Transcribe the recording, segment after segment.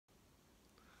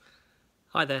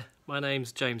Hi there, my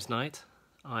name's James Knight.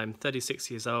 I'm 36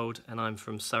 years old and I'm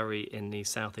from Surrey in the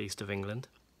southeast of England.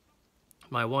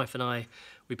 My wife and I,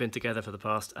 we've been together for the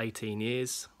past 18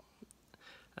 years.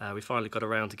 We finally got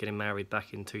around to getting married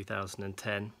back in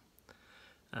 2010.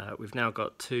 We've now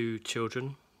got 2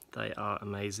 children. They are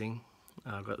amazing.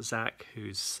 I've got Zach,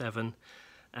 who's 7,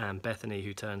 and Bethany,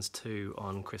 who turns 2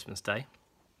 on Christmas Day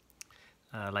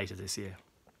later this year.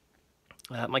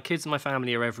 My kids and my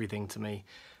family are everything to me.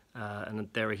 And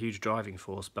they're a huge driving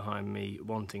force behind me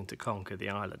wanting to conquer the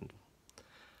island.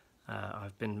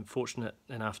 I've been fortunate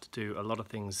enough to do a lot of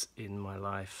things in my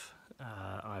life.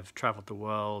 I've travelled the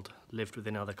world, lived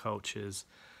within other cultures,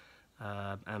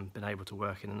 and been able to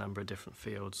work in a number of different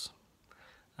fields.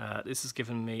 This has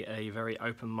given me a very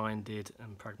open-minded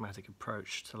and pragmatic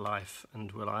approach to life,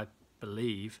 and will, I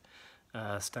believe,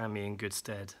 stand me in good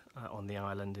stead on the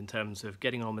island in terms of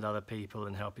getting on with other people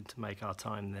and helping to make our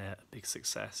time there a big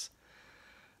success.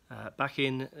 A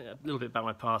little bit about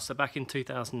my past, so back in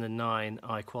 2009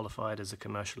 I qualified as a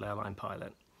commercial airline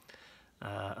pilot.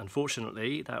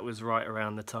 Unfortunately, that was right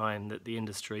around the time that the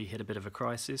industry hit a bit of a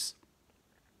crisis,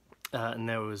 and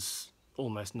there was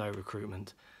almost no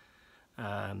recruitment.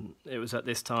 It was at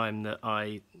this time that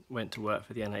I went to work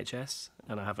for the NHS,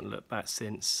 and I haven't looked back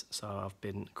since, so I've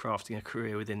been crafting a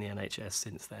career within the NHS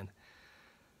since then.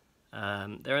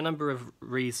 There are a number of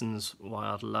reasons why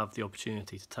I'd love the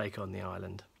opportunity to take on the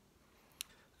island.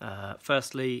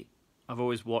 Firstly, I've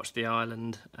always watched the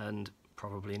island and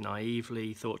probably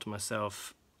naively thought to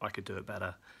myself I could do it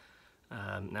better.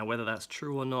 Now, whether that's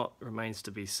true or not remains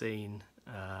to be seen.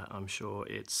 I'm sure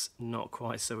it's not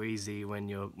quite so easy when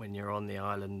you're on the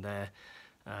island there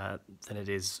than it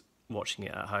is watching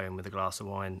it at home with a glass of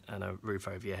wine and a roof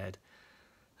over your head.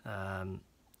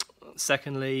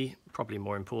 Secondly, probably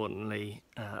more importantly,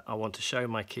 I want to show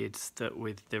my kids that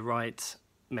with the right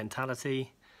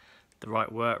mentality, the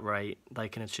right work rate, they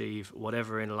can achieve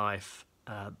whatever in life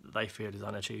they feel is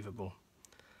unachievable.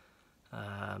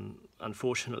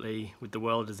 Unfortunately, with the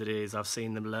world as it is, I've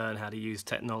seen them learn how to use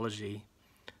technology,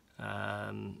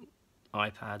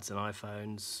 iPads and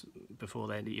iPhones, before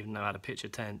they even know how to pitch a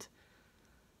tent.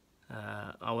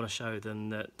 I want to show them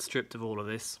that, stripped of all of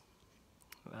this,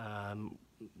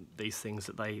 these things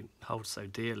that they hold so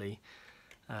dearly,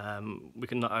 we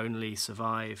can not only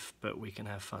survive, but we can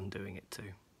have fun doing it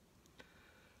too.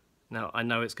 Now, I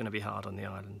know it's going to be hard on the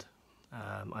island.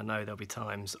 I know there'll be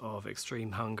times of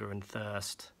extreme hunger and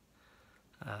thirst.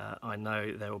 I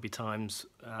know there will be times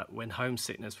when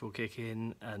homesickness will kick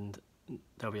in and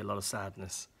there'll be a lot of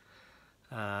sadness.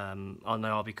 I know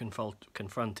I'll be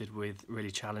confronted with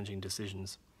really challenging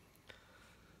decisions.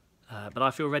 But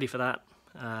I feel ready for that,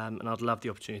 and I'd love the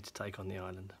opportunity to take on the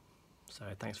island. So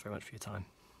thanks very much for your time.